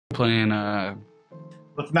playing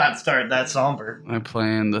Let's not start that somber. I'm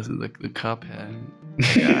playing the Cuphead.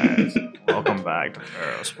 Guys, welcome back to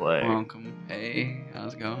Pharaohs Play. Welcome. Hey,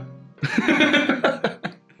 how's it going?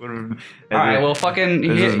 All Alright, well fucking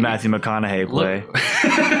This is Matthew McConaughey play.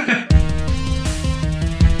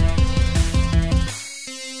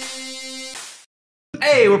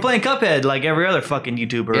 Hey, we're playing Cuphead like every other fucking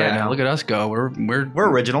YouTuber right now. Look at us go. We're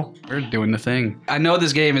original. We're doing the thing. I know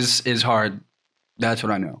this game is hard. That's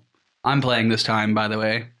what I know. I'm playing this time, by the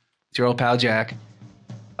way. It's your old pal Jack.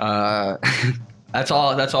 That's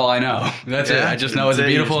all I know. That's it. I just know it's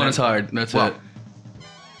beautiful and it's hard. That's it.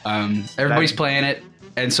 Everybody's playing it,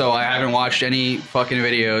 and so I haven't watched any fucking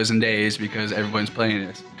videos in days because everyone's playing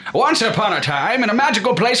this. Once upon a time, in a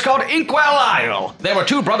magical place called Inkwell Isle, there were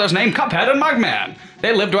two brothers named Cuphead and Mugman.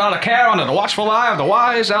 They lived without a care under the watchful eye of the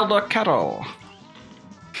wise Elder Kettle.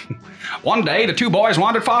 One day, the two boys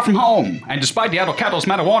wandered far from home, and despite the Elder Kettle's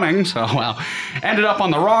many warnings, ended up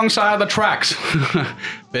on the wrong side of the tracks.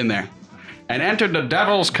 Been there. And entered the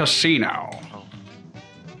Devil's Casino.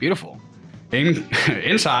 Beautiful.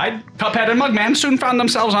 Inside, Cuphead and Mugman soon found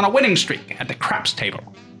themselves on a winning streak at the craps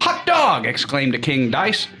table. Hot dog! Exclaimed the King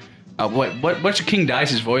Dice. What should King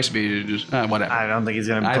Dice's voice be? Just, whatever. I don't think he's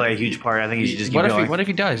gonna play a huge part. I think he should just keep going. What if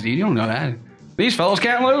he does? You don't know that. These fellows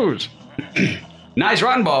can't lose. Nice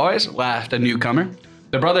run, boys, laughed a newcomer.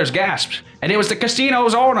 The brothers gasped, and it was the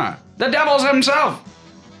casino's owner, the Devil's himself.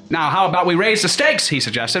 Now, how about we raise the stakes, he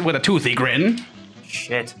suggested with a toothy grin.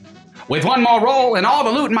 Shit. With one more roll, and all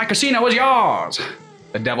the loot in my casino is yours.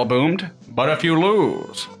 The Devil boomed, but if you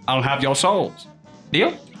lose, I'll have your souls.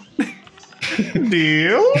 Deal?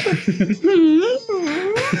 Deal?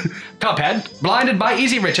 Cuphead, blinded by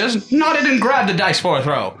easy riches, nodded and grabbed the dice for a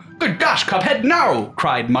throw. Good gosh, Cuphead, no!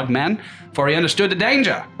 Cried Mugman, for he understood the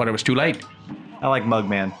danger, but it was too late. I like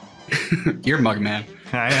Mugman. You're Mugman.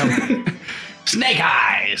 I am. Snake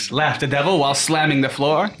eyes, laughed the Devil while slamming the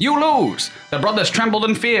floor. You lose. The brothers trembled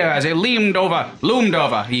in fear as they loomed over,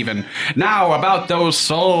 even. Now about those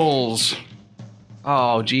souls.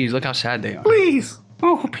 Oh, geez, look how sad they are. Please.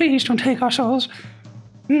 Oh, please don't take our souls.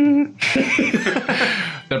 The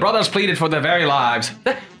brothers pleaded for their very lives.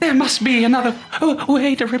 There must be another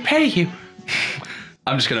way to repay you.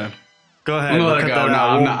 I'm just gonna... Go ahead. I'm gonna go. No,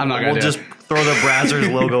 I'm not gonna do it. We'll just throw the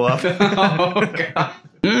Brazzers logo up. Oh, God.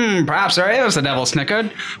 Perhaps there is, the Devil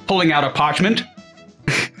snickered, pulling out a parchment.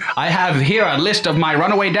 I have here a list of my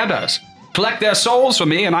runaway debtors. Collect their souls for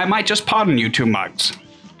me, and I might just pardon you 2 mugs.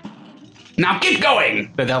 Now keep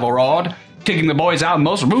going, the Devil roared, kicking the boys out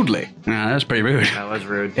most rudely. Yeah, that's pretty rude. That was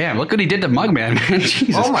rude. Damn, look what he did to Mugman, man.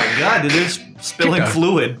 Jesus. Oh my God, dude, there's spilling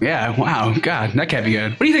fluid. Yeah, wow, God, that can't be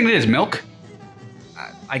good. What do you think it is, milk?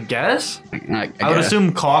 I guess? I would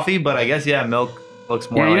assume coffee, but I guess, yeah, milk looks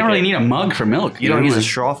more you like don't really need a mug for milk. You don't use a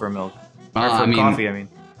straw for milk. Or for coffee, I mean.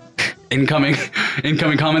 Incoming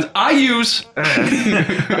comments. I use.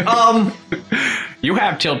 You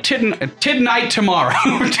have till midnight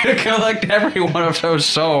tomorrow to collect every one of those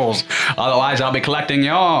souls. Otherwise, I'll be collecting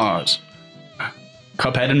yours.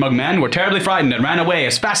 Cuphead and Mugman were terribly frightened and ran away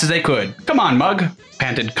as fast as they could. Come on, Mug,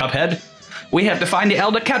 panted Cuphead. We have to find the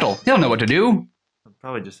Elder Kettle. He'll know what to do.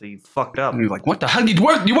 Probably just say you fucked up. And he's like, what the hell? You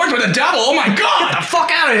worked with the Devil? Oh my God! Get the fuck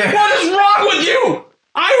out of here! What is wrong with you?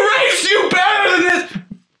 I raised you better than this.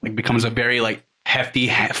 Like becomes a very like hefty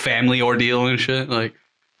family ordeal and shit. Like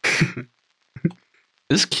this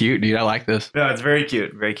is cute, dude. I like this. No, it's very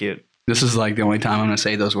cute. Very cute. This is like the only time I'm gonna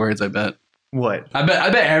say those words. I bet. What? I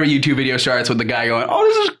bet every YouTube video starts with the guy going, "Oh,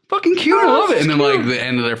 this is fucking cute. I love it," and then like the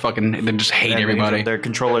end of their fucking, they just hate everybody. Their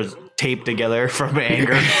controllers taped together from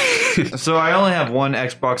anger. So I only have one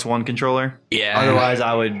Xbox One controller. Yeah. Otherwise,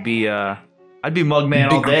 I would be I'd be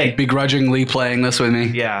Mugman all day. Begrudgingly playing this with me.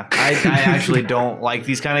 Yeah. I actually don't like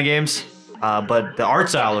these kind of games, but the art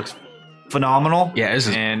style looks phenomenal. Yeah,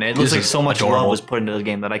 and it looks like so much adorable. love was put into the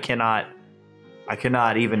game that I cannot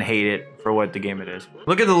even hate it for what the game it is.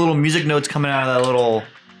 Look at the little music notes coming out of that little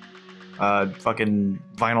fucking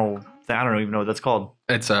vinyl thing. I don't even know what that's called.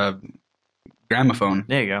 It's a gramophone.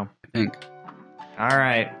 There you go. I think. All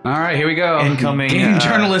right, here we go. Incoming game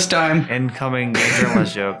journalist time. Incoming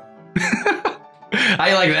journalist joke.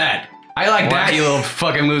 I like that. I like that, you little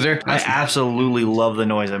fucking loser. I absolutely love the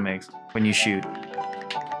noise it makes when you shoot.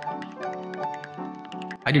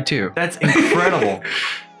 I do too. That's incredible.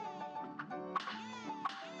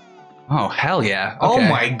 Oh, hell yeah. Okay. Okay. Oh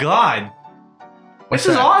my God. What's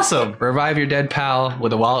this is that? awesome. Revive your dead pal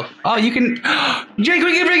with a wallet. Oh, you can... Jake,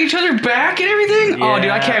 we can bring each other back and everything? Yeah. Oh,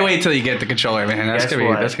 dude, I can't wait till you get the controller, man. That's gonna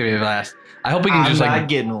be a blast. I hope we can just like... I'm not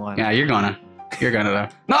getting one. Yeah, you're gonna though.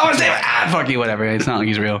 No, I'm saying, fuck you, whatever. It's not like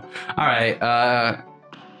he's real. All right,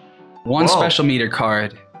 One Whoa. special meter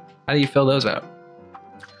card. How do you fill those out?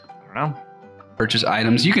 I don't know. Purchase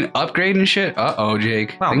items. You can upgrade and shit. Uh-oh,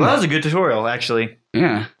 Jake. Wow, well, that was a good tutorial, actually.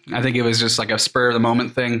 Yeah. I think it was just like a spur of the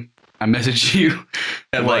moment thing. I messaged you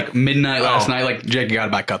at like midnight last night. Like, Jake, you gotta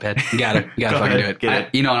buy Cuphead. You gotta fucking do it. Get it.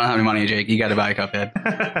 You know I don't have any money, Jake. You gotta buy Cuphead.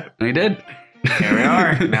 And he did. Here we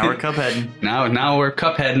are. Now we're Cupheading. Now we're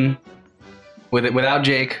Cupheading without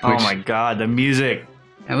Jake. Oh my god, the music.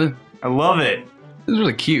 I love it. This is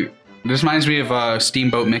really cute. This reminds me of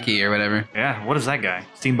Steamboat Mickey or whatever. Yeah, what is that guy?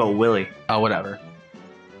 Steamboat Willie. Oh, whatever.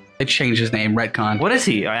 They changed his name, retcon. What is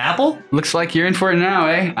he? An apple? Looks like you're in for it now,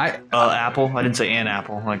 eh? Apple? I didn't say an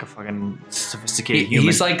apple. Like a fucking sophisticated human.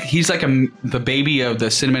 He's like the baby of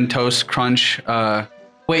the Cinnamon Toast Crunch.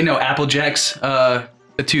 Wait, no, Apple Jacks. The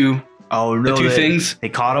two. Oh no! The two things. They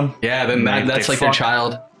caught him. Yeah, then that's like their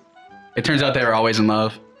child. It turns out they were always in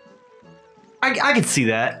love. I could see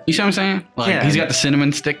that. You see what I'm saying? Like, yeah. He's got the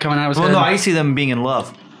cinnamon stick coming out of his head. Well, no, I see them being in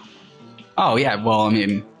love. Oh yeah. Well, I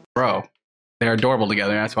mean, bro, they're adorable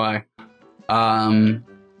together. That's why. Can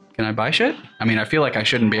I buy shit? I mean, I feel like I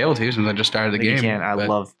shouldn't be able to since I just started the game. You can. I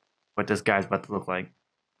love what this guy's about to look like.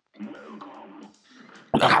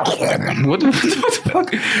 What the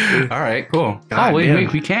fuck? All right, cool. God,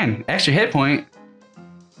 we can. Extra hit point.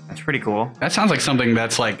 That's pretty cool. That sounds like something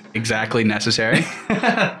that's like exactly necessary.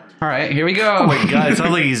 All right, here we go. Oh my god, it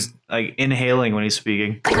sounds like he's like inhaling when he's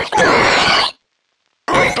speaking.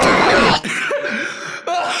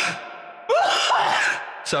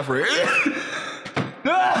 Suffering.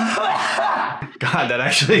 God, that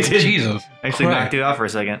actually did. Jesus. Actually knocked you out for a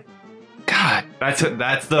second. God. That's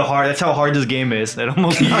how hard this game is. It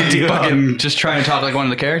almost knocked you out. Fucking just try and talk like one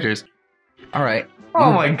of the characters. All right.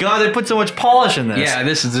 Oh my god, they put so much polish in this. Yeah,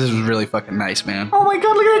 this is really fucking nice, man. Oh my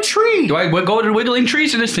god, look at that tree. Do I go to Wiggling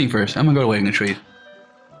Trees or this thing first? I'm gonna go to Wiggling Trees.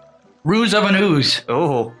 Ruse of an Ooze.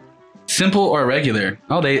 Oh. Simple or regular?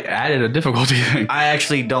 Oh, they added a difficulty thing. I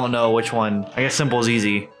actually don't know which one. I guess simple is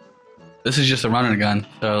easy. This is just a run and a gun,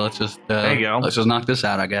 so let's just there you go. Let's just knock this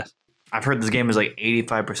out, I guess. I've heard this game is like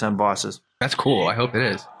 85% bosses. That's cool. I hope it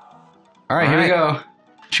is. All right, here we go.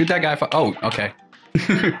 Shoot that guy. Oh, okay.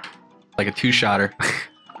 Like a two-shotter.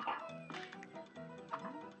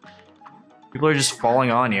 People are just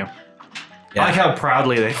falling on you. Yeah. I like how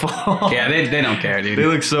proudly they fall. Yeah, they don't care, dude. They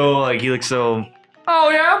look so like he looks so. Oh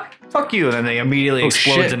yeah, fuck you, and then they immediately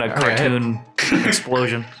explode in a cartoon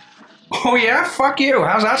explosion. Oh yeah, fuck you.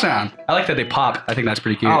 How's that sound? I like that they pop. I think that's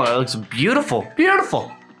pretty cute. Oh, that looks beautiful,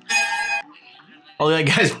 beautiful. Oh, that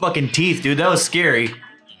guy's fucking teeth, dude. That was scary.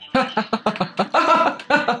 Get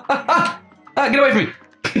away from me.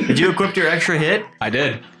 Did you equip your extra hit? I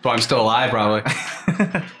did. So I'm still alive, probably.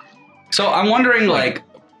 So I'm wondering, like,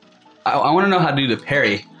 I want to know how to do the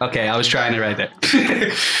parry. Okay, I was trying it right there.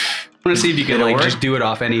 I want to see if you can, like, just do it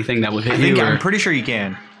off anything that would hit you. I'm pretty sure you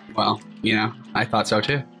can. Well, you know, I thought so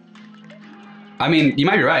too. I mean, you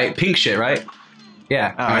might be right. Pink shit, right?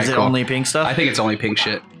 Yeah. Oh, is it only pink stuff? I think it's only pink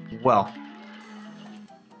shit. Well,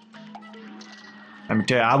 let me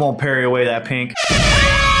tell you, I won't parry away that pink.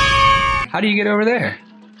 How do you get over there?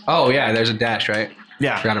 Oh, yeah, there's a dash, right?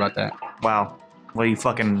 Yeah. Forgot about that. Wow. What are you,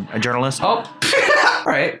 fucking a journalist? Oh. All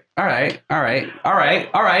right. All right. All right. All right.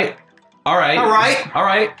 All right. All right. All right. All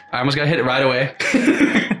right. I almost got hit it right away.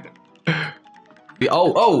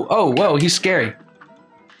 Oh, whoa, he's scary.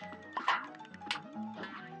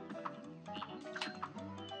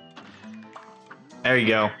 There you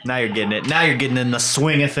go. Now you're getting it. Now you're getting in the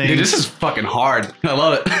swing of things. Dude, this is fucking hard. I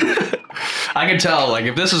love it. I can tell, like,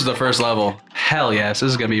 if this is the first level, hell yes,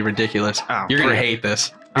 this is gonna be ridiculous. Oh, you're gonna hate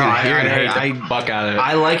this. You're gonna hate the fuck out of it.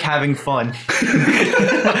 I like having fun.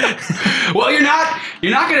 Well, you're not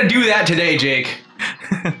gonna do that today, Jake.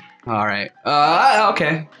 All right.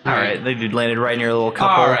 Okay. All right. They landed right in your little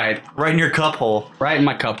cup hole. All right. Right in your cup hole. Right in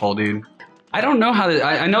my cup hole, dude. I don't know how to.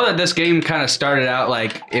 I know that this game kind of started out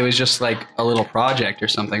like it was just like a little project or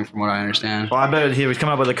something, from what I understand. Well, I bet he was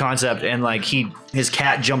coming up with a concept, and like his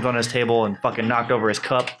cat jumped on his table and fucking knocked over his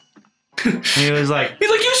cup. And he was like,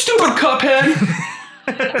 "You stupid Cuphead!"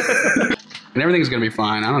 And everything's gonna be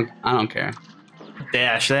fine. I don't care.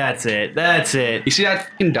 Dash. That's it. That's it. You see that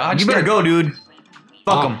fucking dodge? You better go, dude.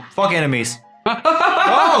 Fuck them. Fuck enemies.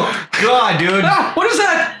 Oh God, dude! Ah, what is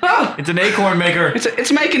that? Ah. It's an acorn maker.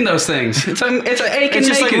 It's making those things. It's an acorn. It's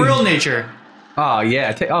just like real nature. Oh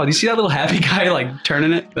yeah. Do you see that little happy guy like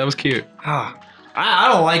turning it? That was cute. Oh,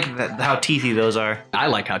 I don't like how teethy those are. I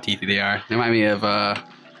like how teethy they are. They remind me of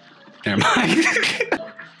Never mind.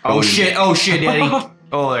 Oh shit! Oh shit, Daddy!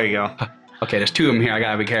 Oh, there you go. Okay, there's two of them here. I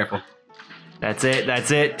gotta be careful. That's it.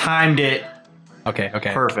 That's it. Timed it. Okay.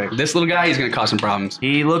 Perfect. This little guy, he's gonna cause some problems.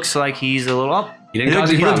 He looks like he's a little up. He didn't cause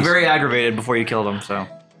any He looked problems. very aggravated before you killed him. So.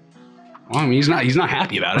 Well, I mean, he's not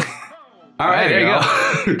happy about it. All right, there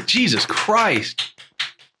you go. Jesus Christ.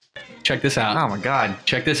 Check this out. Oh my god.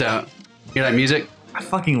 Check this out. Hear that music? I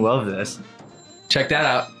fucking love this. Check that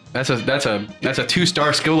out. That's a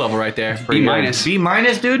 2-star skill level right there. B Good. minus. B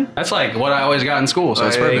minus, dude. That's like what I always got in school, so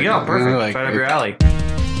it's perfect. There you go, perfect. Like, right up your alley.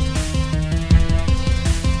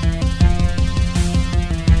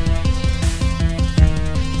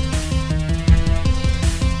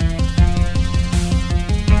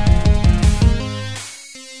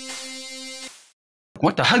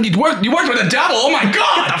 What the hell? You worked with the devil? Oh my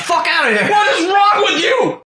god! Get the fuck out of here! What is wrong with you?